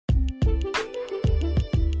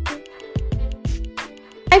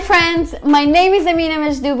friends, my name is Amina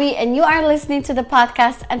Majdoubi and you are listening to the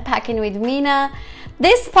podcast Unpacking with Mina.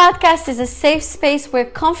 This podcast is a safe space where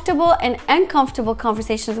comfortable and uncomfortable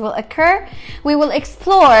conversations will occur. We will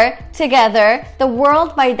explore together the world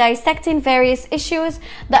by dissecting various issues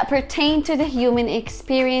that pertain to the human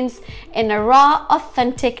experience in a raw,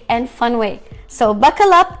 authentic, and fun way. So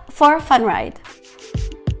buckle up for a fun ride.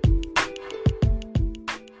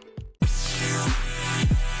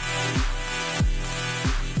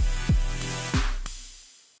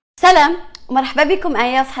 سلام ومرحبا بكم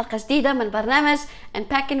معايا في حلقة جديدة من برنامج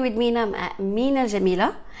Unpacking with Mina مع مينا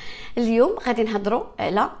الجميلة. اليوم غادي نهضروا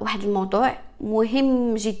على واحد الموضوع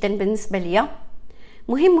مهم جدا بالنسبة ليا،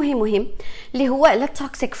 مهم اللي هو على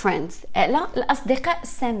toxic friends، على الأصدقاء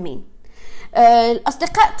السامين.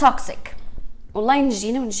 الأصدقاء toxic، والله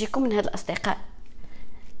نجينا ونجيكم من هاد الأصدقاء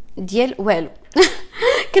ديال والو.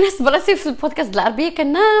 كنحس براسي في البودكاست العربيه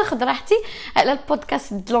كناخذ راحتي على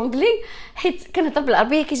البودكاست الانجلي، حيت كنهضر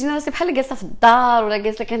بالعربيه كيجينا راسي بحال جالسه في الدار ولا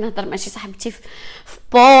جالسه كنهضر مع شي صاحبتي في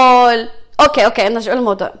بول. اوكي نرجعوا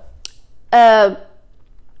للموضوع.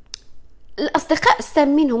 الاصدقاء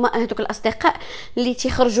السامين هما هذوك الاصدقاء اللي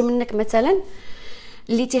تيخرجوا منك، مثلا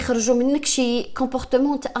اللي تيخرجوا منك شي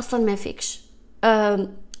كومبورتمون انت اصلا ما فيكش.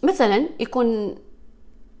 مثلا يكون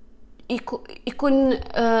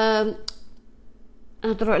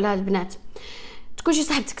نهضروا على البنات، تكون شي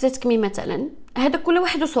صاحبتك تتكمي مثلا، هذا كل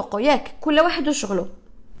واحد وسوقه، ياك كل واحد وشغله،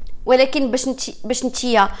 ولكن باش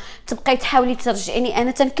نتيا تبقاي تحاولي ترجعيني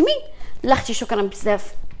انا تنكمي، لا اختي شكرا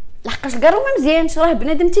بزاف، لحقاش الكارو ما مزيانش. راه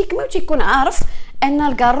بنادم تيكمي وتيكون عارف ان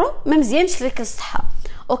الكارو ما مزيانش لك الصحه.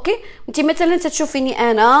 اوكي، انت مثلا تتشوفيني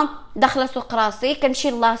انا داخله سوق راسي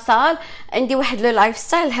كنمشي لاصال، عندي واحد لو لايف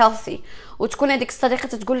ستايل هيلثي، وتكون هذيك الصديقه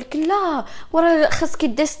تقول لك لا وراه خاصك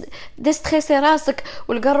ديستريسي راسك،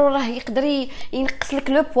 والكارو راه يقدر ينقص لك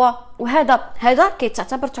لو بوا، وهذا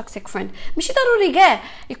كيتعتبر توكسيك فريند. ماشي ضروري كاع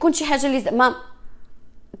يكون شي حاجه اللي زعما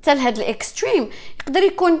حتى لهاد الاكستريم، يقدر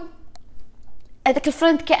يكون هذاك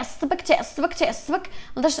الفريند كيعصبك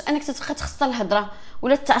لدرجه انك تبقى تخسر الهضره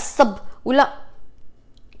ولا تعصب ولا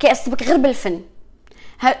كيعصبك غير بالفن.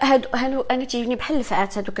 هادو انا تيجيني بحال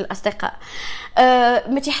الفعات هادوك الاصدقاء.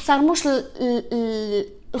 ما تيحترموش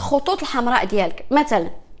الخطوط الحمراء ديالك. مثلا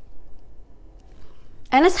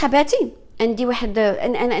انا صحباتي عندي واحد،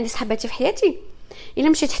 انا عندي صحباتي في حياتي، الا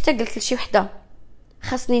مشيت حتى قلت لشي وحده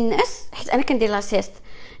خاصني نعس حيت انا كندير لاسيست،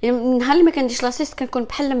 يعني النهار اللي ما كنديرش لاسيست كنكون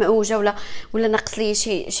بحال معوجه ولا ناقص لي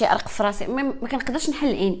شي عرق في راسي، ما كنقدرش نحل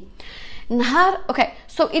العين نهار. اوكي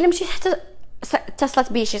سو الا مشيت حتى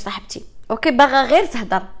اتصلت بي شي صاحبتي، اوكي باغا غير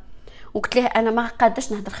تهضر، وقلت لها انا ما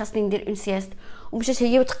قادش نهضر خاصني ندير اون سياست، ومشات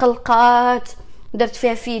هي وتقلقات ودرت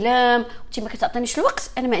فيها فيلم وانتي ما كتعطينيش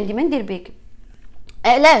الوقت، انا ما عندي ما ندير بك.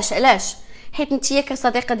 علاش حيت نتيا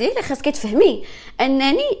كصديقه ديالي خاصك تفهمي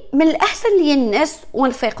انني من الاحسن ليا الناس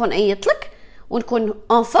ونفيق ونعيط لك ونكون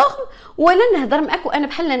اون فورم، ولا نهضر معك وانا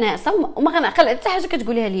بحال ناعسه وما غنعقل حتى حاجه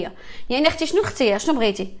كتقوليها ليا. يعني اختي شنو اختي شنو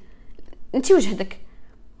بغيتي انت وجهدك.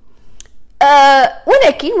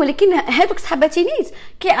 ولكن هادوك صحاباتي نيت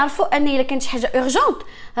كيعرفوا ان الا كانت شي حاجه اورجونت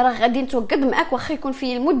راه غادي نتوقد معاك، واخا يكون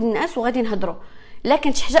في المود الناس وغادي نهضروا، لا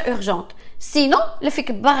كانت شي حاجه اورجونت سينو لا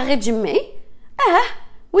فيك باغا غير تجمعي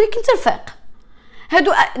ولكن ترفاق.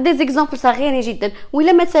 هادو دي زيكزامبل صغيرين جدا.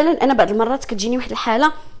 ولا مثلا انا بعض المرات كتجيني واحد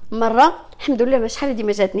الحاله، مره الحمد لله ما شحال هذه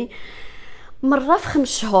ما جاتني، مره في 5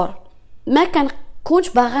 شهور ما كنكونش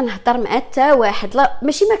باغا نهضر مع حتى واحد، لا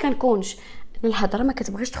ماشي ما كنكونش، الهضره ما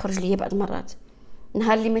كتبغيش تخرج ليا. بعض المرات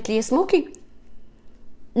نهار اللي مات ليا سموكي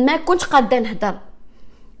ما كنتش قاده نهضر،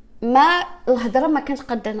 ما الهضره ما كانت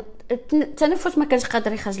قاده، التنفس ما كانش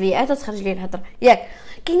قادر يخرج ليا، عاد تخرج ليا الهضره. ياك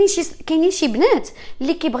كاينين شي بنات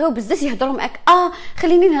اللي كيبغيو بزاف يهضروا معاك،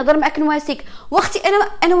 خليني نهضر معاك نواسيك، واختي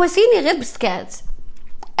انا واسيني غير بالسكات،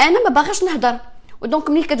 انا ما باغاش نهضر. ودونك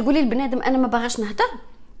ملي كتقولي البنادم انا ما باغاش نهضر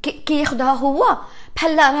كياخذها هو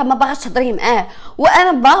بحال راه ما باغاش تهضري معاه،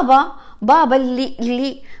 وانا بابا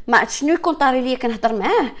اللي ما عرفت شنو يكون طاري ليا كنهضر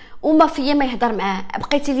معاه وما فيا ما يهضر معاه،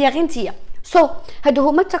 بقيتي ليا غير نتيا. هادو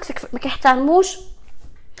هما التوكسيك، ما كيحترموش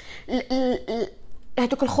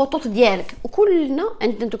هادوك الخطوط ديالك، وكلنا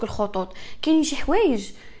عندنا دوك الخطوط. كاينين شي حوايج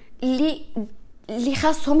اللي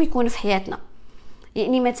خاصهم يكونوا في حياتنا.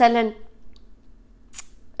 يعني مثلا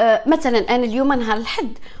انا اليوم نهار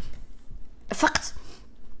الحد فقط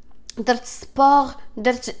درت سبور،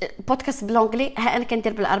 درت بودكاست بالانجلي، انا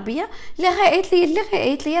كندير بالعربيه. اللي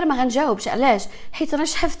غايت لي راه ما غنجاوبش. علاش؟ حيت انا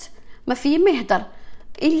شحفت ما فيا ما يهضر،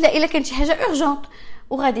 الا كانت شي حاجه اورجونت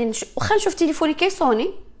وغادي واخا نشوف تليفوني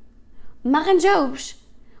كيصوني ما غنجاوبش.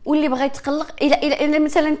 واللي بغى يتقلق، الا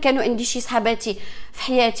مثلا كانوا عندي شي صحاباتي في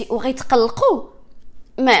حياتي وغيتقلقوا،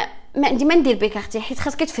 ما عندي ما ندير بك اختي، حيت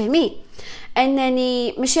خاصك تفهمي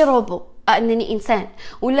انني ماشي روبو، انني انسان.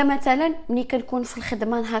 ولا مثلا ملي كنكون في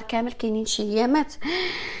الخدمه نهار كامل كاينين شي ايامات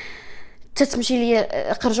تتمشي لي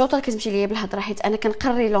قرجوطه كتمشي لي بالهضره، حيت انا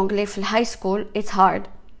كنقري لونجلي في الهاي سكول اتس هارد،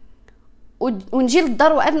 ونجي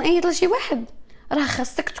للدار وعاد نعيط لشي واحد، راه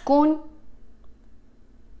خاصك تكون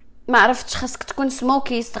ما عرفتش، خاصك تكون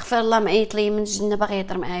سموكي استغفر الله معيط لي من الجنه باغي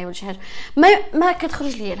يهضر معايا ولا شي حاجه، ما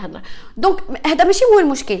كتخرج ليا الهضره. دونك هذا ماشي هو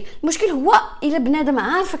المشكل، المشكل هو الا بنادم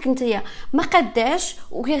عارفك نتيا ما قداش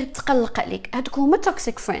وكيتقلق عليك. هادوك هما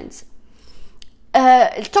توكسيك فريندز.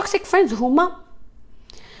 التوكسيك فريندز هما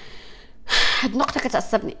هاد النقطه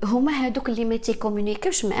كتعصبني، هما هادوك اللي ما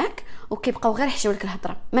تيكومونيكيوش معاك وكيبقاو غير يحشيو لك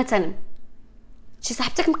الهضره. مثلا شي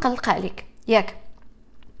صاحبتك مقلقه عليك ياك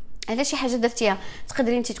على شي حاجه درتيها،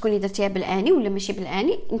 تقدري انت تكوني درتيها بالعاني ولا ماشي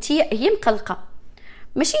بالعاني، انت هي مقلقه،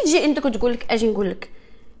 ماشي تجي عندك وتقول لك اجي نقول لك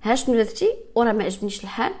ها شنو درتي وراه ما عجبنيش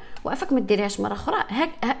الحال وعافاك ما ديريهاش مره اخرى،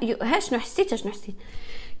 ها شنو حسيت شنو حسيت.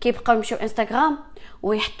 كيبقاو يمشيو انستغرام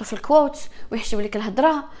ويحطوا في الكوت ويحشوا لك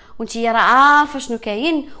الهضره وانت راه عارفه شنو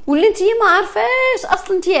كاين، ولا انت ما عارفاش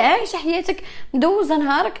اصلا، انت عايشه حياتك مدوزه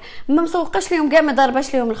نهارك ما مسوقاش لهم كاع، ما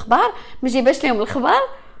ضرباش لهم الخبار، ما جيباش لهم الخبار،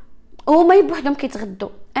 وهما بوحدهم كيتغدوا.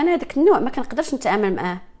 انا هذاك النوع ما كنقدرش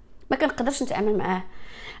نتعامل معاه،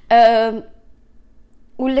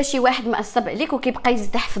 ولا شي واحد معصب عليك وكيبقى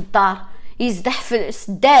يزدح في الدار، يزدح في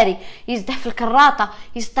السداري، يزدح في الكراطه،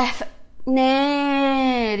 يزدح في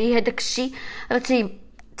ناري. هذاك الشيء راه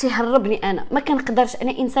تيهربني، انا ما كنقدرش،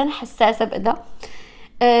 انا انسانه حساسه بعدا.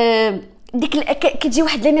 ديك كتجي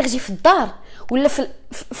واحد الانرجي في الدار ولا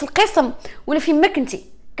في القسم ولا فين ما كنتي،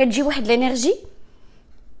 كتجي واحد الانرجي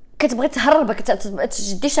كتبغي تهربك،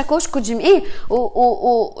 تجدي شاكوشك وتجمعيه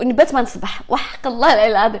ونبات ما نصبح. وحق الله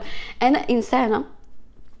العلي العظيم انا انسانه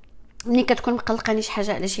ملي كتكون مقلقاني شي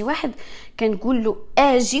حاجه على شي واحد كنقول له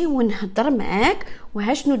اجي ونهضر معاك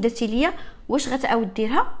وها شنو درتي ليا، واش غتعاود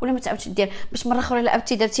ديرها ولا ما تعاودش دير، باش مره اخرى لا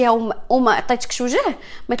عاودتي درتيها وما عطيتكش وجه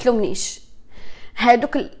ما تلومنيش.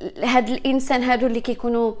 هاد الانسان هادو اللي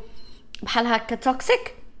كيكونوا بحال هكا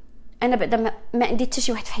توكسيك، انا بعدا ما عندي حتى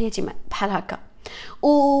شي واحد في حياتي بحال هكا.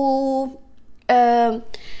 و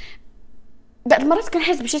بعض المرات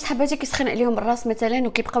كنحس بشي صحاباتي كيسخن عليهم الراس مثلا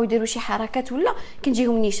وكيبقاو يديروا شي حركات ولا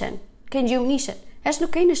كنجيهم نيشان شنو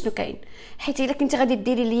كاين، حيت الا كنتي غادي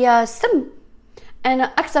ديري ليا السم انا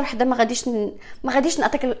اكثر وحده ما غاديش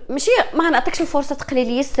نعطيك، ماشي ما غنعطيكش الفرصه تقلي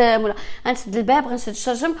لي السم، ولا غنسد الباب غنسد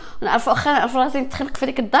الشرجم ونعرف واخا نعرف راسي نتخنق في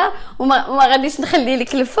ديك الدار وما غاديش نخلي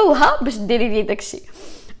لك الفوهه باش ديري لي داكشي.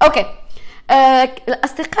 اوكي.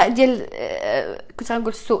 الاصدقاء ديال كنت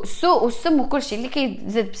غنقول السوء والسم وكلشي اللي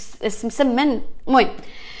كيزاد مسمن. المهم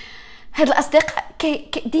هاد الاصدقاء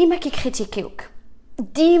ديما كيكريتيكيوك،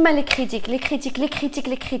 ديما لي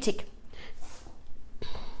كريتيك.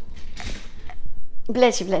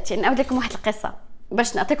 بلاتي نعاود لكم واحد القصه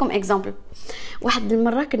باش نعطيكم اكزامبل. واحد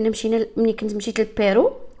المره ملي كنت مشيت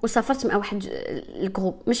للبيرو وسافرت مع واحد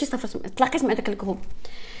الجروب، ماشي سافرت، تلاقيت مع داك الجروب،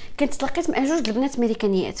 كنت تلاقيت مع جوج البنات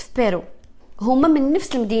امريكانيات في بيرو، هما من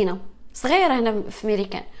نفس المدينه صغيره هنا في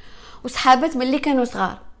امريكان، وصحابات ملي كانوا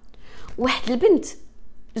صغار. واحد البنت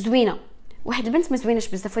زوينه، واحد البنت ما زويناش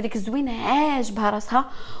بزاف، وديك الزوينه عاجبها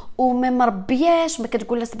راسها وما مربياش، ما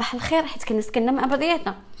كتقول لها صباح الخير حيت كنا سكننا مع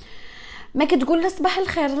بعضياتنا، ما كتقول لها صباح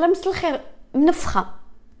الخير لا مسا الخير، منفخه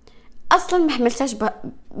اصلا ما حملتهاش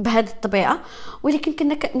بهذه الطبيعه.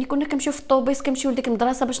 ولكن ملي كنا كنمشيو في الطوبيس كنمشيو لديك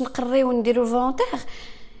المدرسه باش نقريو ونديرو فولونتير،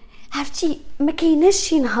 عرفتي ما كايناش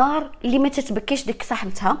شي نهار اللي ما تتبكيش ديك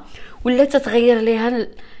صاحبتها ولا تتغير ليها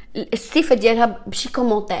الصفه ديالها بشي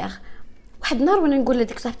كومونتير. واحد النهار وانا نقول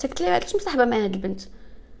لديك صاحبتي قلت لها علاش مصاحبه مع هاد البنت،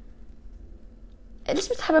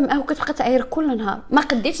 علاش مصاحبه معاه وكتبقى تعاير كل نهار؟ ما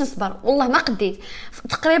قديتش نصبر، والله ما قديت.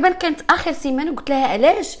 تقريبا كانت اخر سيمانه قلت لها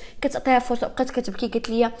علاش كتعطيها فرصه، بقات كتبكي قالت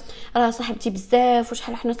لي راه صاحبتي بزاف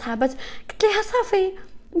وشحال حنا صحابات. قلت لها صافي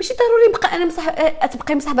ماشي ضروري نبقى انا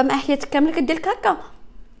تبقاي مصاحبه مع حياتك كامله كدير لك هكا.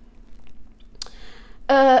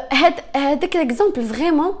 هذاك الاكزامبل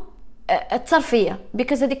فريمون اثر فيا،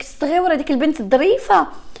 بيكوز هذيك الصغيره هذيك البنت الظريفه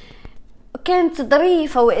كانت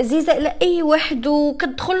ظريفه وعزيزه على اي واحد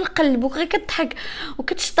وكتدخل القلب وغير كتضحك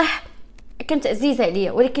وكتشطح، كانت عزيزه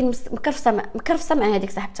عليا، ولكن مكرفسه مع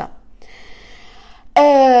هذيك صاحبتها.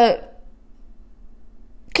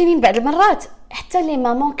 كاينين بعض المرات حتى لي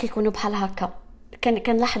مامون كيكونوا بحال هكا،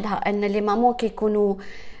 كنلاحظها ان لي مامون كيكونوا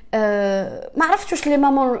ما عرفتش واش لي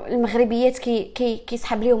مامون المغربيات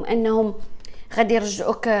كيسحب لهم انهم غادي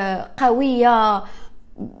يرجعوك قويه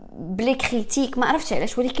بلي كريتيك، ما عرفتش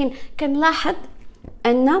علاش، ولكن كنلاحظ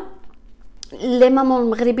ان لي مامون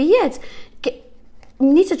المغربيات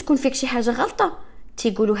ملي تكون فيك شي حاجه غلطه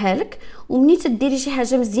تيقولوها لك، ومني تديري شي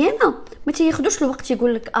حاجه مزيانه ما تياخذوش الوقت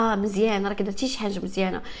يقول لك مزيان راك درتي شي حاجه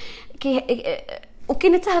مزيانه.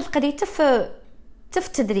 وكاينه حتى هاد القضيه حتى في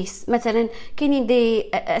التدريس. مثلا كاينين دي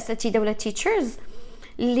اساتذه ولا تيتشرز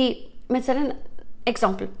اللي مثلا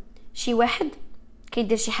اكزامبل شي واحد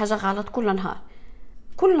كيدير شي حاجه غلط كل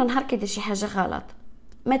نهار كيدير شي حاجه غلط،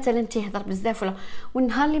 مثلا تيهضر بزاف ولا،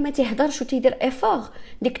 والنهار اللي ما تيهضرش وتيدير افور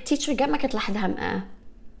ديك التيتشر كاع ما كتلاحظها معاه.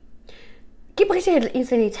 كي بغيتي هذا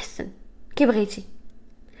الانسان يتحسن، كي بغيتي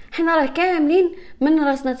حنا راه كاملين من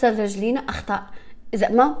راسنا حتى لرجلينا اخطاء.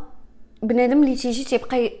 زعما بنادم اللي تيجي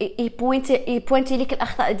تيبقى يبوينتي لك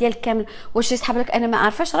الاخطاء ديالك كامل، واش يسحب لك انا ما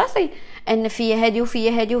عارفاش راسي ان فيا هذه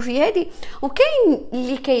وفيا هذه وفيا هذه. وكاين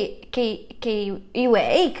اللي كي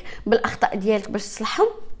يوعيك بالاخطاء ديالك باش تصلحهم،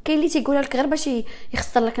 كاين اللي تيقولها لك غير باش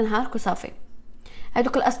يخسر لك نهارك وصافي.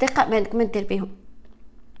 هذوك الاصدقاء ما ندير بهم.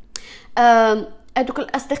 هذوك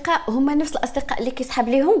الاصدقاء هما نفس الاصدقاء اللي كيسحب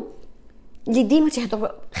ليهم، اللي ديما تيهضروا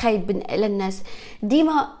خايب على الناس،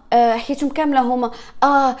 ديما حياتهم كامله هما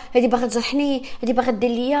هذه باغا تجرحني، هذه باغا دير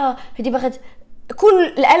ليا، هذه باغا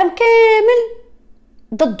كل العالم كامل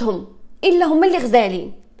ضدهم الا هما اللي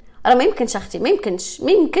غزالين. راه ما يمكنش اختي، ما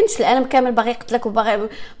يمكنش العالم كامل باغي يقتلك وباغي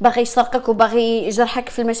يسرقك وباغي يجرحك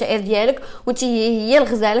في المشاعر ديالك وانت هي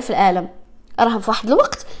الغزاله في العالم. راه في واحد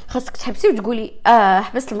الوقت خاصك تحبسي وتقولي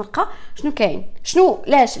حبست المرقه، شنو كاين، شنو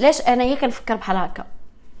لاش انايا كنفكر بحال هكا.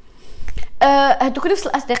 هادوك نفس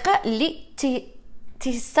الاصدقاء اللي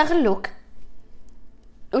تيستغلوك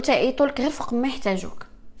وتعيطولك غير فوق ما يحتاجوك،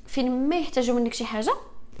 فين ما يحتاجوا منك شي حاجه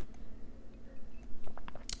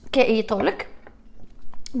كيعيطولك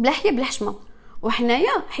بلا حيا بلا حشمه.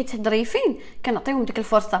 وحنايا حيت ظريفين كنعطيوهم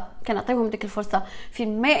ديك الفرصه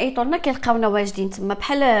فين ما يعيطوا لنا كيلقاونا واجدين تما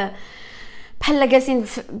بحال جالسين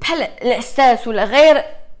بحال العساس ولا غير،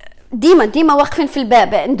 ديما واقفين في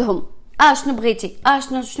الباب عندهم. شنو بغيتي،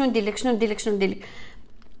 شنو ندير لك.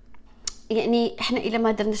 يعني احنا الا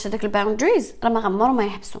ما درناش هذاك الباوندريز راه ما غمروا ما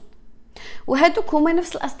يحبسوا. وهذوك هما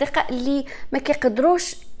نفس الاصدقاء اللي ما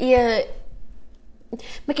كيقدروش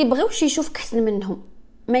ما كيبغيوش يشوفك احسن منهم،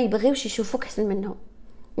 ما يبغيوش يشوفوك احسن منهم.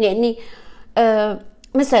 يعني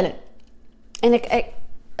مثلا انا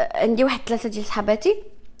عندي واحد 3 ديال صحاباتي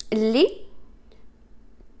اللي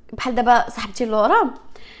بحال دابا صاحبتي لورا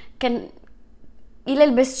كان الا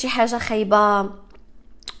لبست شي حاجه خايبه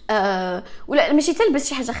ولا ماشي تلبس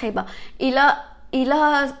شي حاجه خايبه،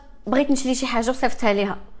 الا بغيت نشري شي حاجه وصيفطها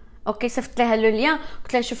ليها، اوكي صيفط لها لو لين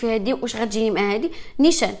قلت لها شوفي هذه واش غتجيني مع هذه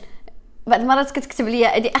نيشان. بعض المرات كتكتب لي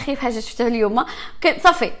هذه اخي حاجه شفتها اليوم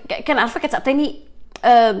صافي كنعرفها كتعطيني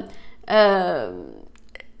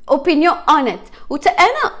اوبينيون اونيت. وتا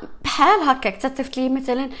انا بحال هكاك تصيفط لي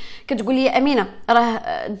مثلا كتقول لي امينه راه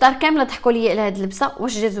الدار كامله ضحكوا لي على هذه اللبسه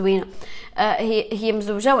واش جا زوينه. هي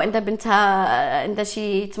مزوجه وعندها بنتها عندها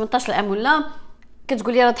شي 18 عام ولا،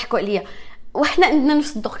 كتقول لي راه ضحكوا عليا. وحنا عندنا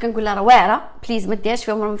نفس الذوق، كنقول لها راه واعره بليز ما ديرش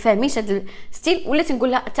فيهم، ما فاهمينش هذا الستيل، ولا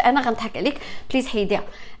تنقول لها حتى انا غنضحك عليك بليز حيديها.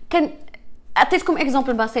 كان عطيتكم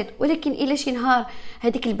اكزامبل بسيط. ولكن الا شي نهار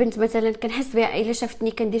هذيك البنت مثلا كنحس بها الا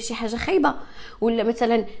شافتني كندير شي حاجه خايبه، ولا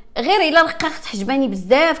مثلا غير الا رققت حجباني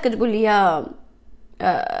بزاف كتقول لي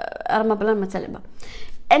راه ما بلا ما تلعبه،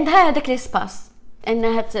 عندها هذاك ليسباس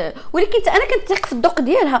انها ولكن انا كنثق في الذوق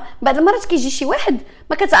ديالها. بعض المرات كيجي شي واحد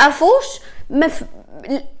ما كتعرفوش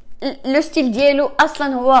لو ستيل ديالو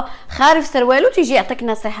اصلا هو خارف سروالو، تيجي يعطيك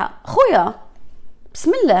نصيحه. خويا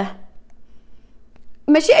بسم الله،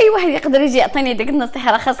 ماشي اي واحد يقدر يجي يعطيني ديك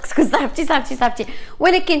النصيحه، راه خاصك تكون صاحبتي.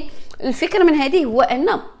 ولكن الفكره من هذه هو ان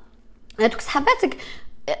هذوك صحاباتك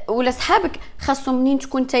ولا صحابك خاصهم منين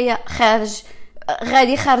تكون نتايا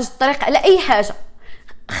غادي خارج الطريق على اي حاجه،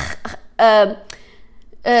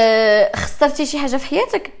 خسرتي شي حاجه في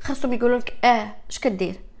حياتك خاصهم يقولوا لك اش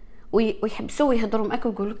كدير، ويحبسوا ويهضروا معك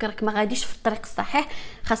ويقولوا لك راك ما غاديش في الطريق الصحيح،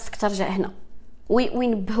 خاصك ترجع هنا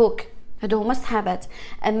وينبهوك. هادو هما الصحابات.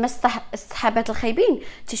 اما الصحابات الخايبين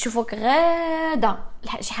تيشوفوك غاده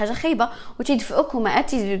شي حاجه خايبه وتيدفعوك وما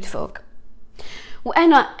عاد يدفعوك.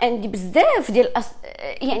 وانا عندي بزاف ديال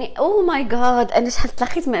يعني او ماي جاد انا شحال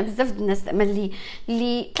تلاقيت مع بزاف د الناس زعما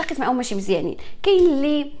اللي تلاقيت معهم ماشي مزيانين. كاين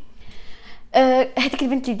اللي هذيك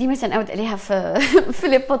البنت اللي ديما تنعاود عليها في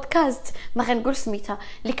لي بودكاست ما غنقولش سميتها،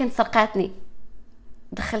 اللي كانت سرقاتني،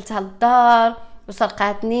 دخلتها للدار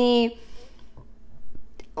وسرقاتني،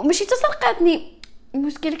 وماشي تسرقاتني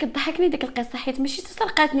المشكله كتضحكني ديك القصه، حيت ماشي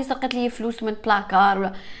تسرقاتني، سرقت لي فلوس من بلاكار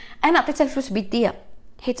ولا انا عطيتها الفلوس بيديا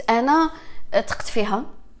حيت انا ثقت فيها.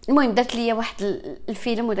 المهم دارت لي واحد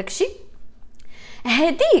الفيلم وداكشي.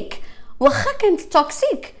 هذيك واخا كانت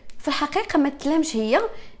توكسيك في الحقيقه ما تلامش هي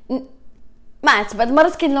ما عرفت، بعض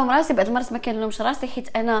المرات كنلوم راسي، بعض المرات ما كنلومش راسي، حيت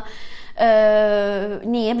انا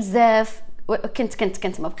نيه بزاف.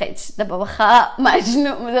 كنت ما بقيتش دابا، واخا ما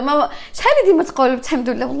زعما شحال ديما تقول الحمد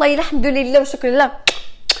لله، والله الا الحمد لله وشكر لله،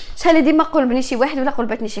 شحال ديما قلبني شي واحد ولا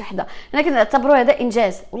قلبتني شي وحده، انا كنعتبروا هذا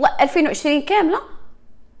انجاز. والله 2020 كامله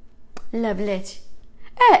لا بلاتي،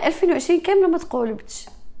 2020 كامله ما تقولبتش،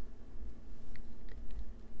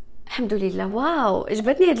 الحمد لله. واو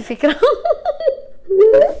عجبتني هذه الفكره.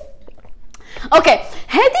 اوكي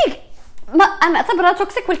هذيك ما انا اعتبرها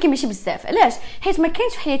توكسيك، ولكن ماشي بزاف. علاش؟ حيت ما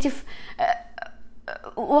كاينش في حياتي في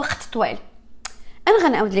وقت طويل. انا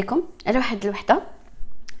غنعاود لكم على واحد الوحده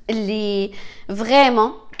اللي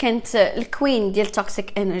فريمون كانت الكوين ديال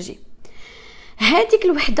توكسيك انرجي. هذيك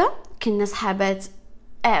الوحده كنا صحابات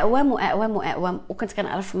اعوام واعوام واعوام، وكنت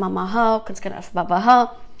كنعرف ماماها وكنت كنعرف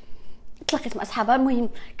باباها، تلاقيت مع اصحابها، المهم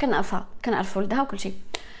كنعرفها، كنعرف ولدها وكل شيء.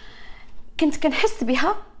 كنت كنحس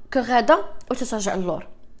بها كغاده وتترجع اللور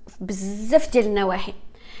بزاف ديال النواحي.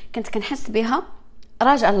 كنت كنحس بها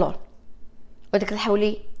راجعه اللور، وداك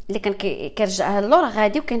الحولي اللي كان كيرجعها اللور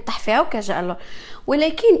غادي وكينطح فيها وكيرجع اللور.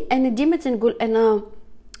 ولكن انا ديما تنقول انا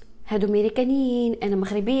هادو امريكانيين، انا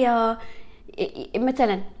مغربيه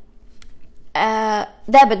مثلا.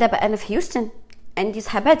 دابا انا في هيوستن، عندي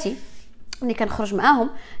صحاباتي اللي كنخرج معاهم،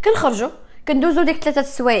 كنخرجوا كندوزو ديك 3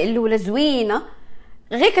 السوايع الاولى زوينه،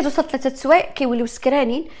 غير كتوصل 3 السوايع كيوليو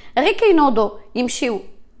سكرانين، غير كينوضوا يمشيو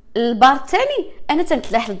البار الثاني، انا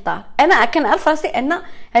تنتلاح للدار. انا كنعرف راسي ان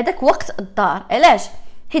هذاك وقت الدار. علاش؟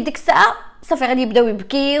 حيت ديك الساعه صافي غادي يبداو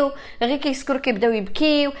يبكيو، غير كيسكروا كيبداو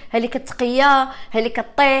يبكيو، ها اللي كتقيا، ها اللي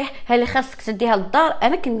كطيح، ها اللي خاصك تديها للدار.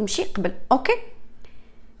 انا كنمشي قبل، اوكي،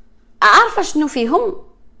 عارفه شنو فيهم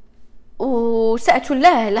وسألت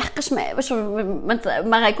الله لحقاش باش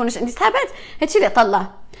ما غيكونش عندي صحابات، هادشي اللي عطا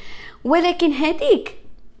الله. ولكن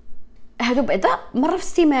هادو بعدا مره في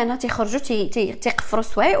السيمانه تيخرجوا تيقفروا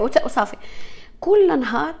السوايع وصافي. كل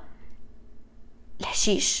نهار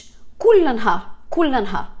الحشيش، كل نهار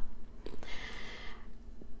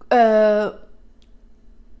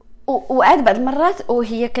وعاد بعض المرات،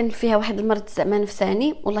 وهي كان فيها واحد المرض زعما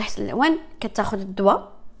نفساني والله يحسن العوان، كتاخذ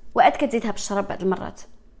الدواء وعاد كتزيدها بالشراب بعض المرات.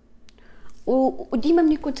 وديما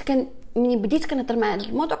مني بديت كنهضر مع هذا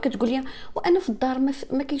الموضوع كتقول لي وانا في الدار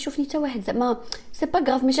ما كيشوفني حتى واحد، زعما سي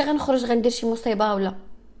با غاف، ماشي غنخرج غندير شي مصيبه ولا.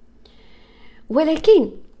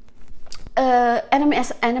 ولكن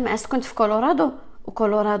انا ما كنت في كولورادو،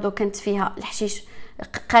 وكولورادو كانت فيها الحشيش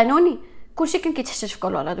قانوني، كلشي كان كيتحشش في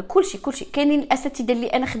كولورادو، كلشي كاينين الاساتذه اللي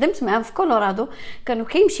انا خدمت معاهم في كولورادو كانوا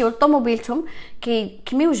كيمشيو لطوموبيلتهم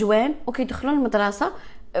كيكميو جوان وكيدخلوا المدرسه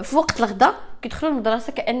في وقت الغداء، كيدخلوا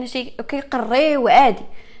المدرسه كأن شي كيقريو عادي،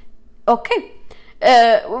 اوكي.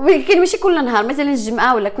 ولكن ماشي كل نهار، مثلا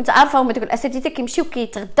الجمعه ولا كنت عارفه هما دوك الاساتذه كيمشيو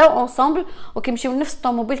كيتغداو اونصومبل وكيمشيو لنفس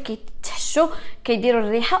الطوموبيل كيتحشوا كيديروا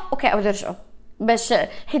الريحه وكيعاودوا يرجعوا، باش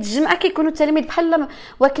حيت الجمعه كيكونوا التلاميذ بحال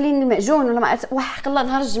واكلين المعجون ولا ما وحق الله.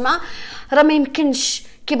 نهار الجمعه راه ما يمكنش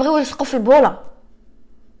كيبغيو يلصقوا في البوله،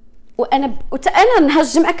 وانا نهار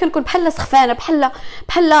الجمعه كنكون بحال سخفانه،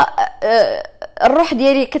 بحال الروح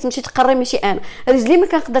ديالي كتمشي تقري، ماشي انا رجلي ما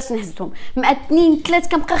كنقدرش نهزهم. مع 2 3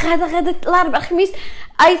 كنبقى غدا الاربعاء الخميس.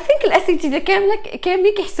 اي ثينك الاساتذه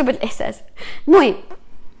كاملين كيحسوا بهذا الاحساس. المهم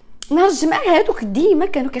نهار الجمعه هادوك ديما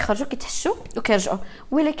كانوا كيخرجوا كيتحشوا وكيرجعوا،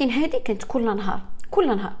 ولكن هذه كانت كل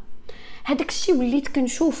نهار. هذاك الشيء وليت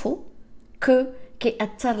كنشوفه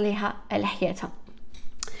كيأثر ليها على حياتها،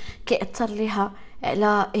 كيأثر ليها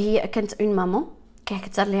على، هي كانت اون مامون،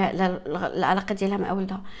 كيأثر ليها على العلاقه ديالها مع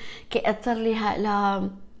ولدها، كيأثر ليها على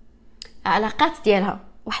علاقات ديالها.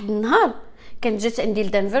 واحد النهار كانت جات عندي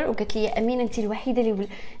لدنفر وقالت لي امينه انت الوحيده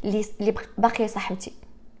اللي باقيه صاحبتي،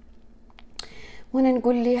 وانا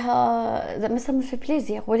نقول لها زعما سا في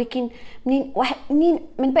بليزير. ولكن منين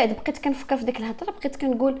من بعد بقيت كنفكر في ديك الهضره، بقيت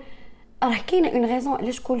كنقول راه كاينه اون غيزون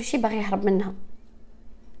علاش كلشي باغي يهرب منها،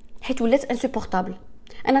 حيت ولات انسوبورطابل.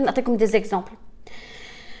 انا نعطيكم دي زيكزامبل.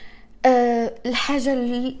 الحاجه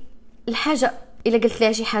الا قلت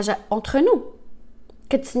لها شي حاجه اونتر نو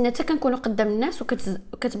كتسنى حتى كنكونوا قدام الناس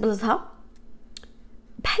وكتبلزها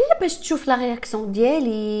بحال باش تشوف لا رياكسيون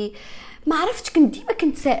ديالي. ما عرفتش، كنت ديما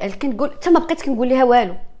كنتسائل، كنقول حتى ما بقيت كنقول لها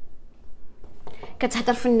والو.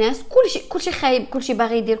 كتهضر في الناس، كلشي خايب، كلشي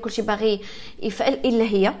باغي يدير، كلشي باغي يفعل، الا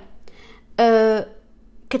هي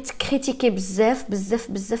كتكريتيكي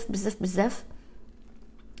بزاف،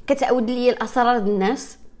 كتعاود لي الاسرار ديال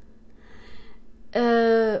الناس.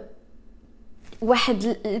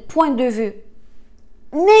 واحد البوين دو فيو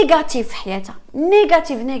نيجاتيف في حياتها،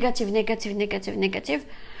 نيجاتيف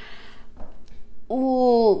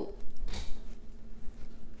و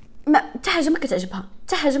ما حتى حاجه ما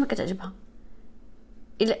كتعجبها،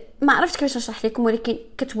 الا ما عرفتش كيفاش نشرح لكم، ولكن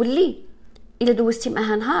كتولي الا دوزتي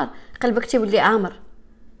معها نهار قلبك تيولي عامر.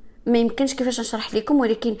 ما يمكنش كيفاش نشرح لكم،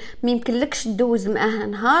 ولكن ما يمكنلكش تدوز معها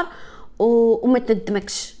نهار وما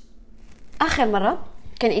تندمكش. اخر مره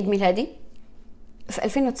كان عيد ميلادي في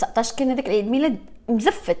 2019، كان هذاك العيد ميلاد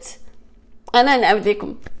مزفت. انا نعاود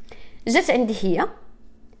لكم، جات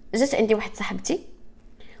عندي واحد صاحبتي،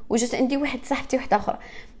 وجات عندي واحد صاحبتي واحده اخرى.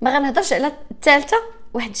 ما غنهضرش على الثالثه،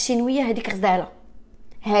 واحد الشينويه هذيك غزاله،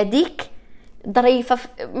 هذيك ظريفه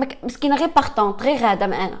مسكينه، غير بارطونط، غير غاده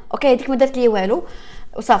معانا. اوكي هذيك ما دارت لي والو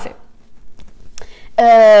وصافي.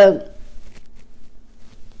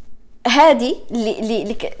 هادي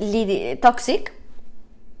اللي توكسيك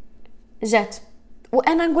جات،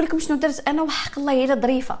 وانا نقول لكم شنو درت انا، وحق الله هي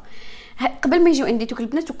ظريفه. قبل ما يجيو عندي دوك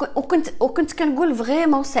البنات وكنت كنقول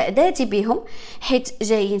فريمون سعداتي بهم، حيت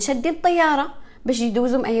جايين شادين الطياره باش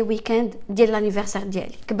يدوزوا معايا ويكاند ديال لانيفرسير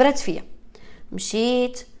ديالي. كبرات فيا،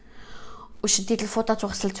 مشيت وشديت الفوطات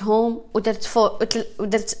وغسلتهم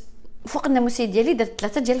ودرت فوق الناموسيه ديالي، درت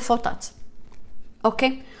 3 ديال الفوطات.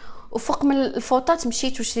 اوكي، وفوق من الفوطات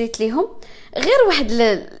مشيت وشريت ليهم غير واحد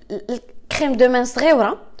الكريم دو مان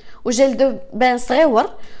صغيره وجل دو بان صغيور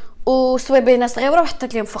وصويبينه صغيره،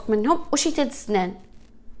 وحطيت لهم فوق منهم وشيتات السنان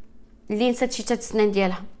اللي نسات شيتات السنان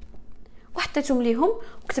ديالها، وحطيتهم ليهم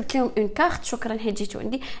وكتبت لهم اون كارت شكرا حيت جيتوا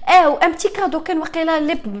عندي. وام بتي كادو كان واقيلا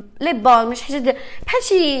لي بال مش حاجه بحال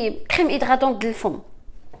شي كريم ايدغاتون ديال الفم.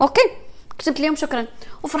 اوكي كتبت لهم شكرا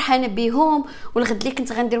وفرحانه بيهم. والغد لي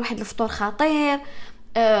كنت غندير واحد الفطور خطير.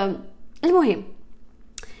 المهم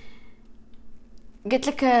قلت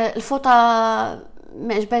لك الفوطه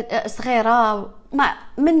ما عجبات صغيره، ما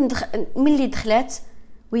من اللي دخلات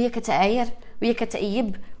وهي كتعاير وهي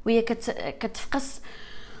كتعيب وهي كتفقس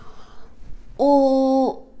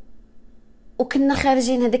وكنا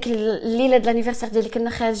خارجين هذيك الليله ديال الانيفرسير ديالي، كنا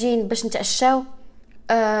خارجين باش نتعشاو.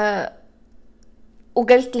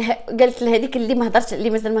 وقالت لها هذيك اللي ما هضرت اللي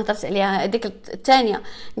مازال ما هضرت عليها، هذيك الثانيه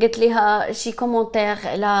قالت ليها شي كومونتير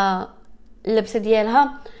على اللبسه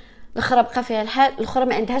ديالها، الاخرى بقى فيها الحال، الاخرى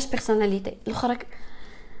ما عندهاش بيرسوناليتي، الاخرى او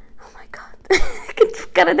ماي جاد كنت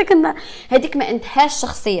فكر هذاك النهار هذيك ما عندهاش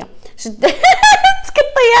شخصيه.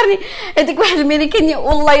 كطيرني هذيك واحد الميريكانيه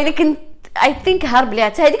والله الا كنت اي ثينك هارب ليها.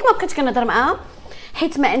 حتى هذيك ما بقيتش كنهضر معاها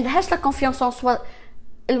حيت ما عندهاش لا كونفيونس ان سوا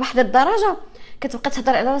لواحد الدرجه. كتبقى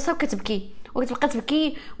تهضر على راسها وكتبكي وكتبقى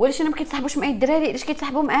تبكي، وعلاش انا ما كيتصاحبوش معايا الدراري، علاش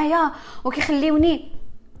كيتصاحبوا معايا وكيخليوني.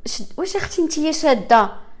 واش اختي نتيا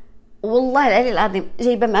شاده والله العلي العظيم،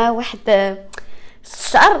 جايبه معاه واحد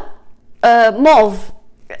الشعر موف،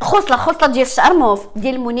 خصله ديال الشعر موف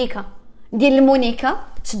ديال المونيكا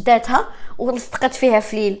شداتها ولصقت فيها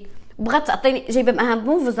فليل، بغات تعطيني جايبه معها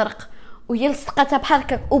موف زرق وهي لصقتها بحال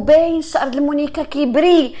هكا، وباين الشعر ديال المونيكا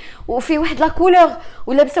كيبري وفي واحد لا كولور،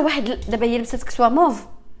 ولابسه واحد دابا هي لبست كسوه موف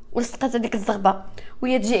ولصقت هذيك الزغبه،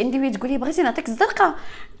 وهي تجي عندي وهي تقول لي بغيتي نعطيك الزرقاء،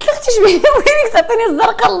 قلت لها اختي شبيه بغيتيك تعطيني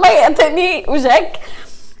الزرقاء الله يعطيني وجهك.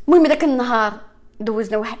 المهم داك النهار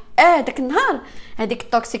دوزنا واحد داك النهار هذيك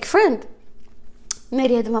التوكسيك فريند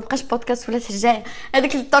ماري، هذا ما بقاش بودكاست ولا تشجع،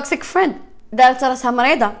 هذيك التوكسيك فريند دارت راسها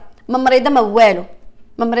مريضه، ما مريضه ما والو،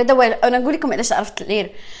 انا نقول لكم علاش عرفت الليل.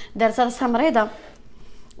 دارت راسها مريضه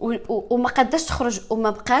وما قاداش تخرج وما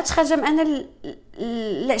بقاتش خارجه معنا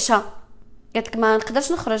العشاء، قالت لك ما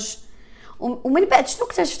نقدرش نخرج. ومن بعد شنو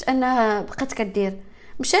اكتشفت انها بقات كدير،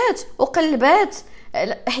 مشات وقلبات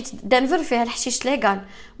حيت دانفر فيها الحشيش ليغال،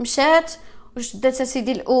 مشات وشدات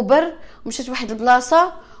سيدي الاوبر ومشات واحد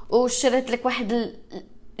البلاصه وشريت لك واحد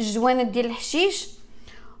الجوانه ديال الحشيش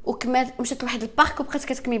وكمات، مشات لواحد البارك وبقات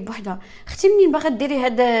كتكمي بوحدها. اختي منين باغا ديري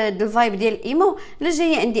هذا الفايب ديال الايمو لا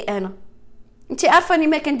جايه عندي انا، انت عارفه اني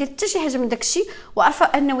ما كندير حتى شي حاجه من داكشي، وعارفه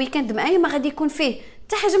ان ويكاند معايا ما غادي يكون فيه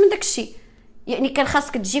حتى حاجه من داكشي، يعني كان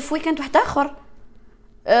خاصك تجي في ويكاند واحد اخر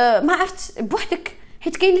ما عرفت بوحدك،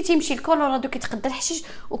 حيت كاين اللي تيمشي لكولورادو كيتقدى الحشيش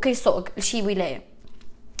وكيسوق لشي ولايه.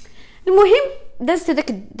 المهم دازت هذاك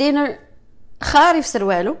الدينر خاري في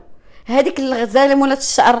سروالو، هذيك الغزاله مولات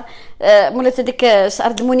الشعر مولات هذيك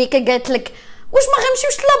شعر المونيكا قالت لك واش ما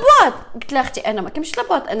غنمشيوش لابواط، قلت لها اختي انا ما كنمشيش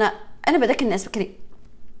لابواط، انا بداك الناس بكري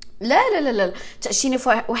لا لا لا لا تعشيني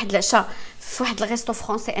في واحد العشاء في واحد الريستو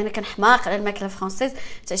فرونسي، انا كنحماق على الماكله الفرنسيز،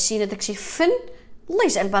 تعشينا داكشي فن الله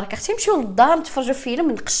يجعل البركه. اختي نمشيو للدار نتفرجوا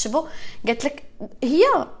فيلم نقشبوا، قالت لك هي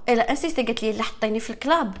الا انسيستي قالت لي لا حطيني في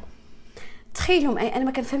الكلاب. تخيلوا معايا انا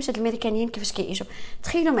ما كنفهمش هاد الامريكانيين كيفاش كيعيشوا،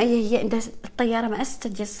 تخيلوا معايا هي عندها الطياره مع 6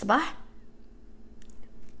 ديال الصباح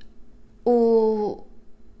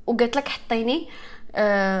وقالت لك حطيني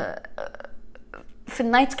في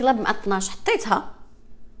النايت كلاب مع 12، حطيتها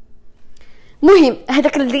المهم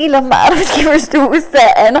هذاك الليله ما عرفت كيفاش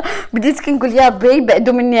دوزتها انا، بديت كنقول يا ربي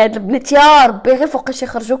يبعدوا مني هاد البنات، يا ربي غير فوقاش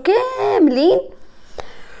يخرجوا كاملين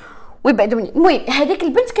ويبعدوا مني. المهم هذيك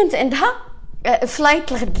البنت كانت عندها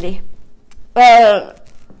فلايت الغد ليه.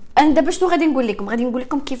 انا دابا شنو غادي نقول لكم، غادي نقول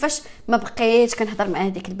لكم كيفاش ما بقيت كنهضر مع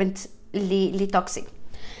هذيك البنت اللي توكسيك.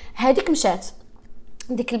 هذيك مشات،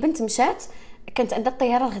 ديك البنت مشات، كانت عندها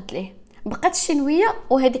الطياره الغد ليه، بقات الشنويه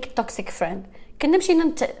وهذيك التوكسيك فريند. كنا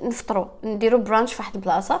مشينا نفطروا نديروا برانش في واحد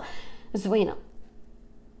البلاصه زوينه،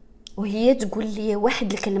 وهي تقول لي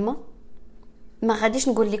واحد الكلمه ما غاديش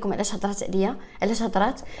نقول لكم علاش هضرات عليا، علاش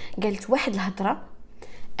هضرات. قالت واحد الهضره،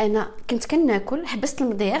 انا كنت كناكل حبست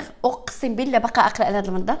المضيغ، اقسم بالله باقا اقرا على هذا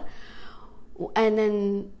المنظر،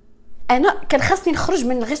 انا كان خاصني نخرج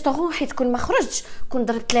من الريستورون، حيت كون ما خرجتش كون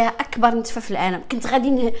ضربت لها اكبر نتفه في العالم.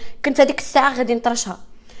 كنت هذيك الساعه غادي نطرشها.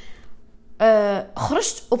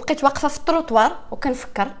 خرجت وبقيت واقفه في التروطوار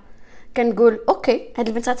وكنفكر، كنقول اوكي هاد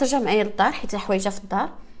البنت غترجع معايا للدار حيت حوايجها في الدار،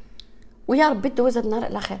 ويا ربي دوز هاد النهار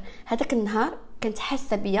على خير. هذاك النهار كنت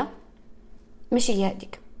حاسه بيا ماشي هي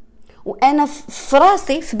هذيك، وانا في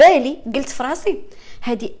راسي في بالي قلت في راسي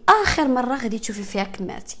هذه اخر مره غادي تشوفي فيها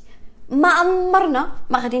كماتي، ما عمرنا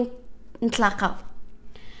ما غادي نتلاقاو.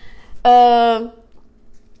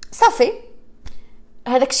 صافي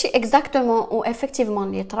هذاك الشيء اكزاكتومون و افكتيفمون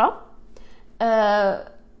اللي طرا.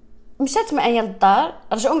 مشات معايا للدار،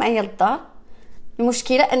 رجعوا معايا للدار.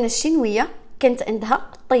 المشكله ان الشينويه كانت عندها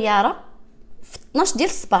الطياره في 12 ديال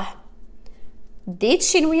الصباح، ديت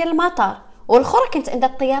الشينويه للمطار، والاخرى كانت عندها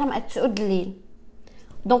الطياره مع 9 الليل.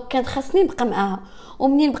 دونك كانت خاصني نبقى معاها.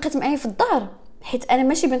 ومنين بقيت معايا في الدار، حيت انا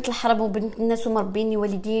ماشي بنت الحرب وبنت الناس ومربيني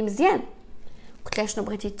والديي مزيان، قلت لها شنو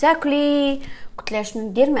بغيتي تاكلي، قلت لها شنو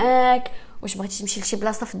ندير معاك، واش بغيتي تمشي لشي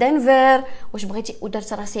بلاصه في دنفر، واش بغيتي.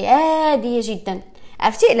 ودرت راسي عاديه جدا.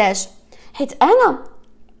 عرفتي علاش؟ حيت انا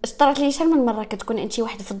اشطرات لي شحال من مره كتكون انت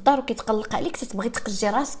واحد في الدار وكيتقلق عليك، تتبغي تقجي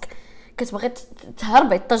راسك، كتبغي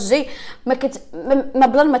تهربي طجي، ما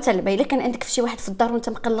بلا المثل. الا كان عندك شي واحد في الدار وانت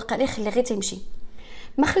مقلق عليه خليه غير تمشي.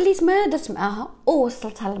 ما خليت، ما درت معاها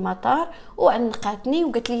ووصلتها للمطار وعنقاتني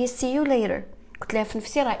وقالت لي سي يو ليتر. قلت لها في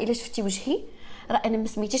نفسي راه الا شفتي وجهي راه انا ما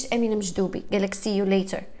سميتيش امينه مجدوبي، قال لك سي يو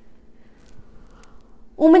ليتر.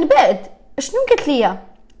 ومن بعد شنو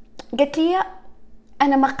قالت لي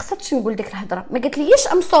انا ما قصدتش نقول ديك الهضره، ما قالت ليش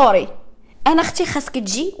ام سوري. انا اختي خاصك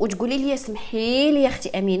تجي وتقولي لي سمحي لي يا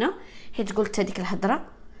اختي امينه حيت قلت هذيك الهضره،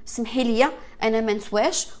 سمحي لي انا ما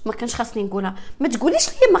نسواش وما كانش خاصني نقولها، ما تقوليش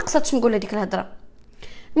لي ما قصدتش نقول هذيك الهضره.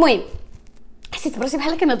 المهم حسيت براسي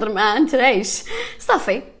بحال كنهضر معها انت عايش.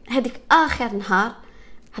 صافي هذيك اخر نهار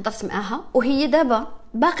هضرت معاها، وهي دابا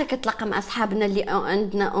باقي كتلاقى مع اصحابنا اللي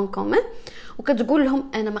عندنا اون كومون وكتقول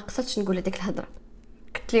لهم انا ما قصدتش نقول هذيك الهضره.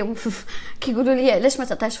 قلت لهم كيقولوا لي علاش ما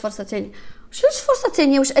تعطيهاش فرصه ثانيه. واش فرصه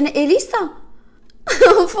ثانيه؟ واش انا اليسا؟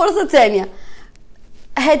 فرصه ثانيه.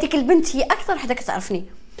 هذيك البنت هي اكثر وحده كتعرفني،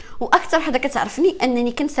 واكثر وحده كتعرفني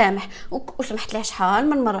انني كنسامح وسمحت لها شحال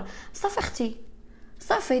من مره. صافي اختي،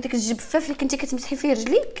 صافي داك الجبفاف اللي كنتي كتمسحي فيه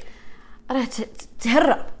رجليك راه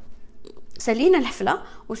تهرى، سالينا الحفله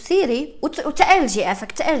وسيري وتعالجي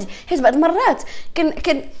عافاك، تعالجي. حيت بعض المرات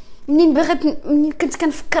كان منين كنت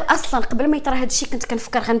كنفكر اصلا قبل ما يطرى هذا الشيء كنت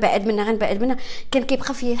كنفكر غنبعد منها كان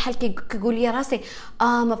كيبقى فيا الحال كيقول لي راسي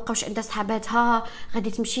ما بقاوش عندها صحاباتها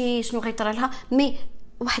غادي تمشي شنو غيطرى لها. مي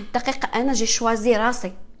واحد الدقيقه انا جي شوازي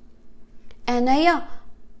راسي انايا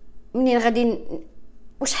منين غادي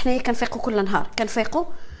واش حنايا كنفيقوا كل نهار كنفيقوا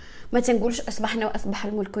ما تنقولش اصبحنا واصبح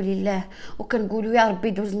الملك لله، وكنقولوا يا ربي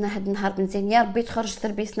دوز لنا هذا النهار مزيان، يا ربي تخرج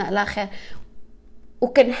تربيسنا على خير،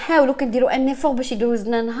 وكنحاولوا كنديروا ان فوق باش يدوز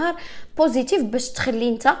لنا نهار بوزيتيف باش تخلي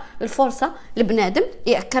انت الفرصه لبنادم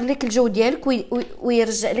ياكر لك الجو ديالك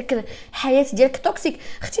ويرجع لك الحياه ديالك. توكسيك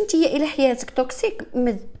اختي انت هي الى حياتك توكسيك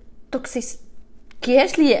توكسيس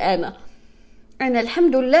كياش ليا انا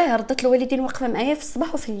الحمد لله رضت الوالدين واقفه معايا في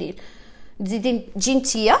الصباح وفي الليل. تزيدين تجي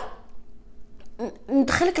نتيا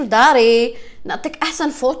ندخلك لداري نعطيك احسن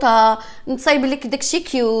فوطه نصايب لك داكشي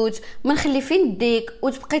كيوت ما نخلي فين يديك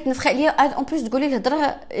وتبقاي تنفخ عليا اون بليس تقولي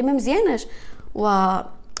الهضره ما مزياناش و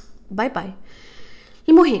باي باي.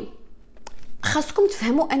 المهم خاصكم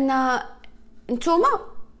تفهموا ان نتوما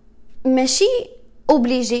ماشي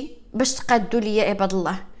اوبليجي باش تقادوا ليا عباد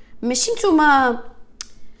الله، ماشي نتوما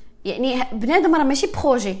يعني بنادم راه ماشي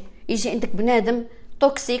بروجي يجي عندك بنادم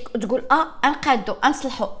توكسيك وتقول انقادو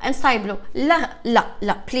انصلحو انصايبلو. لا لا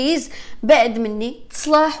لا بليز بعد مني،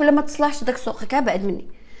 تصلح ولا ما تصلحش داك سوقك بعد مني.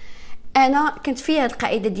 انا كنت فيها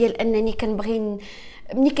القاعده ديال انني كنبغي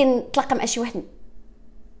ملي كنتلاقى مع شي واحد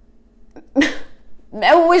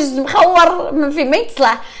معوج مخور في ما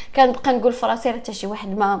يتصلح كنبقى نقول فراسي حتى شي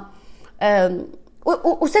واحد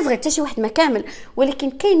وسي فري حتى شي واحد ما كامل،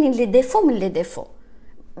 ولكن كاينين لي ديفو من لي ديفو.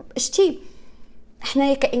 شتي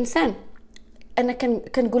حنايا كانسان، انا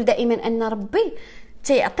كنقول دائما ان ربي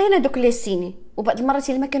تيعطينا دوك لي سيني، وبعض المرات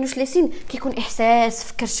الا ما كانوش لي سين كيكون احساس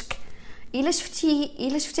في كرشك. الا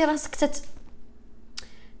شفتي راسك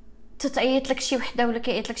تتعيط لك شي وحده ولا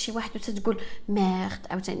كيعيط لك شي واحد وتتقول ماخت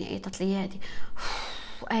عاوتاني عيطت لي هذه،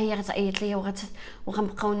 هي غتعيط لي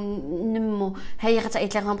وغنبقاو نمو، هي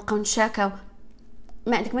غتعيط لي وغنبقاو نشاكاو.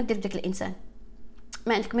 ما عندك ما دير بداك الانسان،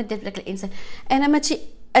 ما عندك ما دير بداك الانسان.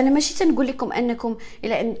 انا ماشي تنقول لكم انكم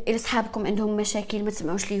الى صحابكم عندهم مشاكل ما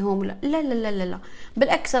تسمعوش ليهم، لا لا لا لا لا،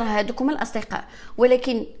 بالعكس راه هادوك هما الاصدقاء.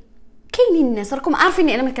 ولكن كاينين الناس راكم عارفين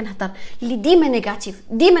انا ملي كنهضر اللي ديما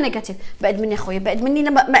نيجاتيف بعد مني خويا، بعد مني.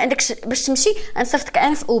 ما عندكش باش تمشي نصيفطك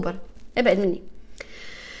انا في اوبر، بعد مني.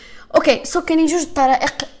 اوكي سو كاينين جوج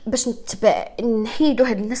طرائق باش نحيدوا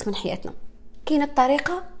هاد الناس من حياتنا. كاينه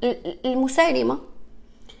الطريقه المسالمه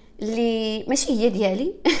اللي ماشي هي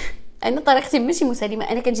ديالي انا طريقتي ماشي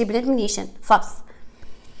مسالمه، انا كنجيب بنادم نيشان فاس.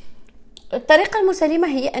 الطريقه المسالمه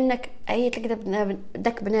هي انك عيط لك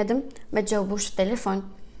داك بنادم ما تجاوبوش التليفون،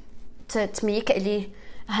 تميك عليه،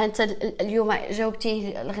 ها انت اليوم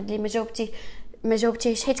جاوبتي الغد لي ما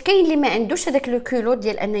جاوبتيش. حيت كاين اللي ما عندوش هذاك لو كولو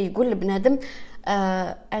ديال انه يقول لبنادم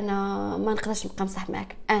انا ما نقدرش نبقى مصاحب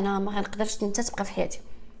معك، انا ما غنقدرش انت تبقى في حياتي.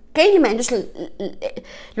 كاين اللي ما عندوش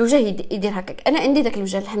الوجه يدير هكاك. انا عندي داك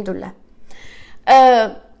الوجه الحمد لله.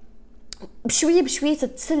 بشويه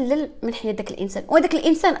تتسلل من حياه داك الانسان، وداك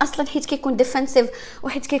الانسان اصلا حيت كيكون ديفنسيف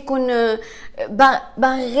وحيت كيكون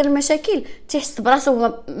باغي غير المشاكل، تيحس براسو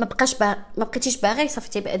ما بقيتيش باغي صافي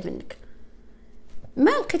تيبعد منك.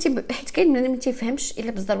 ما لقيتي حيت كاين من ما تيفهمش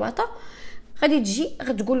الا بالزرواطه، غادي تجي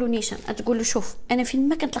غتقول له نيشان، غتقول له شوف انا فين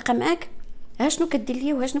ما كنتلاقى معاك ها شنو كدير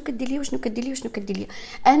ليا وشنو كدير ليا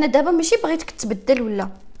انا دابا ماشي بغيتك تبدل ولا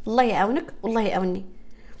الله يعاونك والله يعاوني.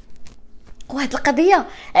 وهاد القضيه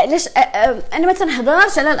علاش انا ما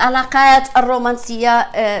تنهضرش على العلاقات الرومانسيه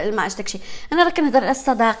ما عرفتش داكشي، انا راه كنهضر على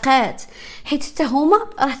الصداقات، حيت حتى هما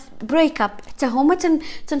راه بريك اب، حتى هما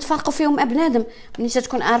تنتفرقوا فيهم بنادم. ملي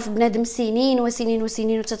تكون عارف بنادم سنين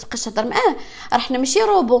وتتبقى تهضر معاه، راه حنا ماشي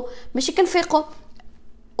روبو، ماشي كنفيقوا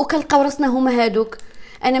وكنلقاو راسنا هما هادوك.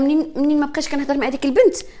 انا منين ما بقيتش كنهضر مع ديك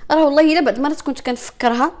البنت، راه والله الا بعض المرات كنت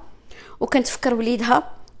كنفكرها وكنتفكر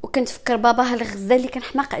وليدها وكنتفكر باباها الغزال اللي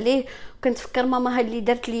كنحماق عليه، وكنتفكر ماماها اللي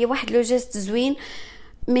دارت لي واحد لو جيست زوين.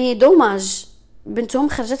 مي دوماج بنتهم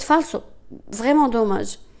خرجت فالسو، فريمون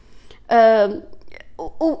دوماج.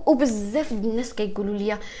 وبزاف د الناس كيقولوا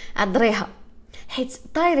لي عذريها حيت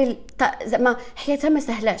طاير زعما حياتها ما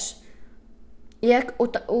سهلاش ياك.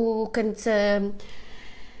 وكانت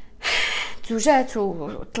تزوجات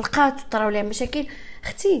وطلقات وطراو ليها مشاكل.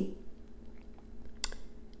 اختي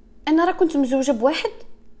انا راه كنت مزوجه بواحد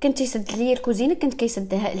كان تيسد لي الكوزينه، كنت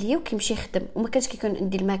كيسدها ليا وكيمشي يخدم وما كانش كيكون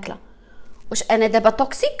عندي الماكله. واش انا دابا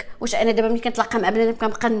توكسيك؟ واش انا دابا ملي كنتلاقى مع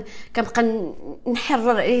بنادم كنبقى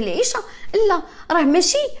نحرر عليه العيشه؟ لا، راه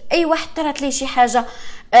ماشي اي واحد طرات ليه شي حاجه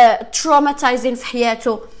تروماتايزين في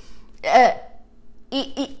حياته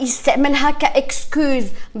يستعملها كاكسكوز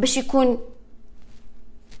باش يكون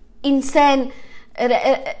انسان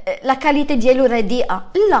لا كاليتي ديالو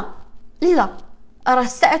رديئه. لا راه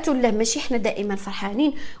ساعه الله ماشي حنا دائما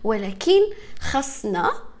فرحانين، ولكن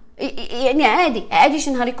خاصنا يعني عادي شي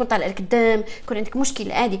نهار يكون طالع لك الدم، يكون عندك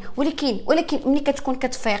مشكل عادي، ولكن ملي كتكون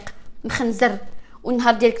كتفيق مخنزر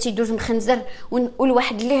والنهار ديالك تيدوز مخنزر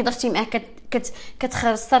والواحد اللي هضرتي معاه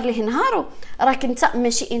كتخسر ليه نهارو، راك انت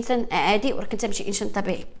ماشي انسان عادي وراك انت ماشي انسان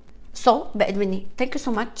طبيعي. بعد مني ثانك يو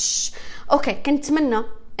سو ماتش. اوكي كنتمنى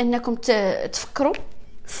انكم تفكروا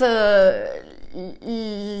في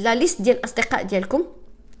لا ليست ديال الاصدقاء ديالكم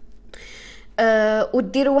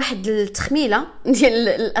وديروا واحد التخميله ديال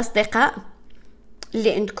الاصدقاء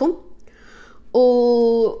اللي عندكم،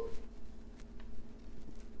 و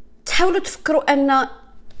تحاولوا تفكروا ان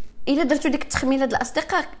الا درتوا ديك التخميله ديال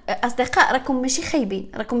الاصدقاء راكم ماشي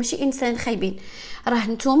خايبين، راكم ماشي انسان خايبين، راه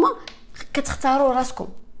نتوما كتختاروا راسكم،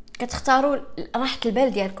 كتختاروا راحه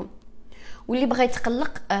البال ديالكم. واللي بغى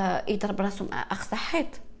يتقلق يضرب راسو مع اخ صحيت.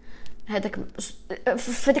 هذاك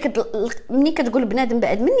فداك ملي كتقول بنادم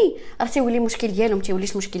بعد مني راه تيولي مشكل ديالو، ما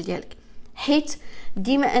تيوليش مشكل ديالك. حيت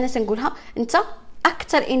ديما انا تنقولها، انت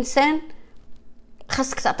اكثر انسان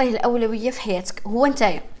خاصك تعطيه الاولويه في حياتك هو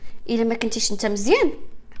نتايا. الا ما كنتيش انت مزيان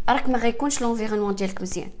راك ما غيكونش لونفيرونمون ديالك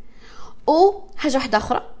مزيان. او حاجه واحده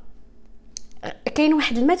اخرى، كاين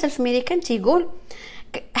واحد المثل في امريكان تيقول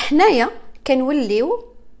حنايا كنوليو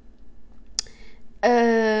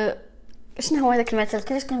شنو هو هذاك المثل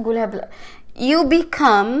كيفاش كنقولها you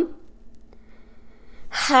become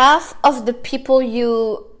half of the people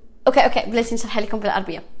you اوكي بلاتي نشرح لكم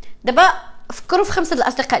بالعربيه. دابا فكروا في 5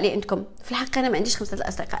 الاصدقاء اللي عندكم. في الحقيقه انا ما عنديش 5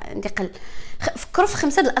 الاصدقاء، عندي قل. فكروا في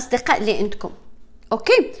 5 الاصدقاء اللي عندكم.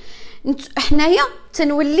 اوكي حنايا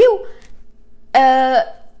تنوليو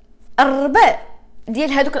الربع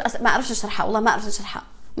ديال هذوك ما عرفتش نشرحها، والله ما عرفتش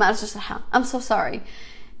نشرحها ام سو سوري.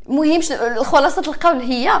 المهم خلاصه القول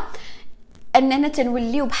هي اننا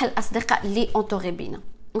تنوليو بحال الاصدقاء اللي اونطوري بينا.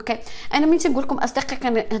 اوكي انا ملي تنقول لكم اصدقاء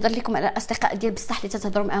كنهضر لكم على الاصدقاء ديال بصح اللي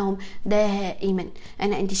تتهضروا معاهم دائما.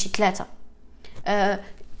 انا عندي شي 3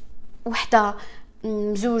 وحده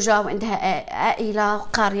مزوجه وعندها عائله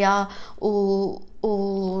وقريه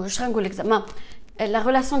واش غنقول لك زعما لا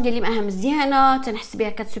ريلاسيون ديالي معها مزيانه، تنحس بها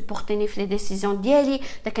كتسبورتيني في لي ديسيزيون ديالي.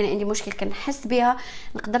 اذا كان عندي مشكل كنحس بها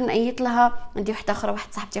نقدر نعيط لها. عندي وحده اخرى،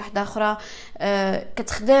 واحد صاحبتي وحده اخرى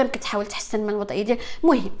كتخدم كتحاول تحسن من الوضعيه ديال.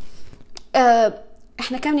 المهم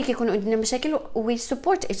احنا كاملين كيكونوا عندنا مشاكل وي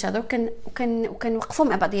سبورت ايتش اذر وكنوقفوا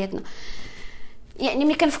مع بعضياتنا. يعني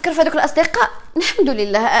ملي كنفكر في هذوك الاصدقاء الحمد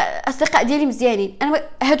لله اصدقاء ديالي مزيانين. انا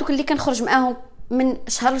هذوك اللي كنخرج معاهم من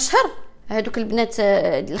شهر لشهر، هذوك البنات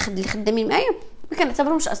اللي خدامين معايا ما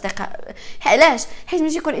كنعتبرهمش اصدقاء. علاش؟ حيت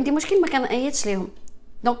ملي يكون عندي مشكل ما كنعيطش ليهم.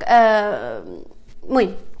 دونك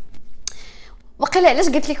المهم وقيلا علاش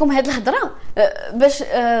قلت لكم هذه الهضره باش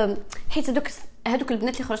حيت هذوك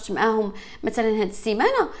البنات اللي خرجت معاهم مثلا هاد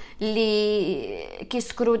السيمانه اللي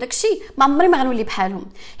كيسكروا داكشي ما عمري ما غنولي بحالهم.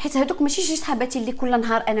 حيت هذوك ماشي شي صحاباتي اللي كل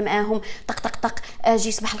نهار انا معاهم طق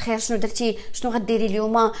اجي صباح الخير شنو درتي شنو غديري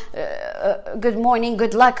اليوم جود مورنينغ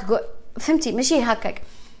جود لاك فهمتي ماشي هكاك.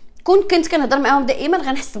 كنت كنهضر معاهم دائما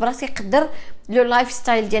غنحس براسي قدر لو لايف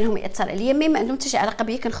ستايل ديالهم ياثر عليا. ما عندهم حتى شي علاقه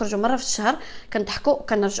بيا. كنخرجوا مره في الشهر كنضحكوا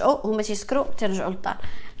وكنرجعوا هما تيسكروا تيرجعوا للدار.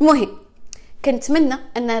 المهم كنتمنى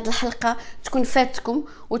ان هذه الحلقه تكون فاتكم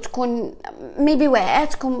وتكون ميبي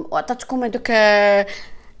وعاتكم وعطاتكم هذوك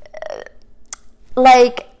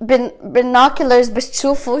لايك بينوكولرز باش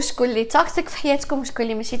تشوفوا شكون اللي توكسيك في حياتكم وشكون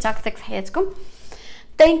اللي ماشي توكسيك في حياتكم.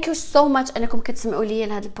 ثانك يو سو ماتش انكم كتسمعوا لي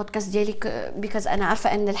لهذا البودكاست ديالي بيكوز انا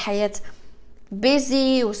عارفه ان الحياه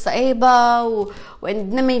بيزي وصعيبه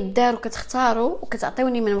وعندنا ما يدار وكتختاروا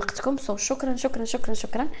وكتعطيوني من وقتكم. سو شكرا شكرا شكرا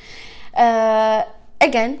شكرا.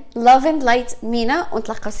 again love and light مينا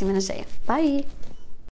ونتلاقاو السيمانه الجايه. باي.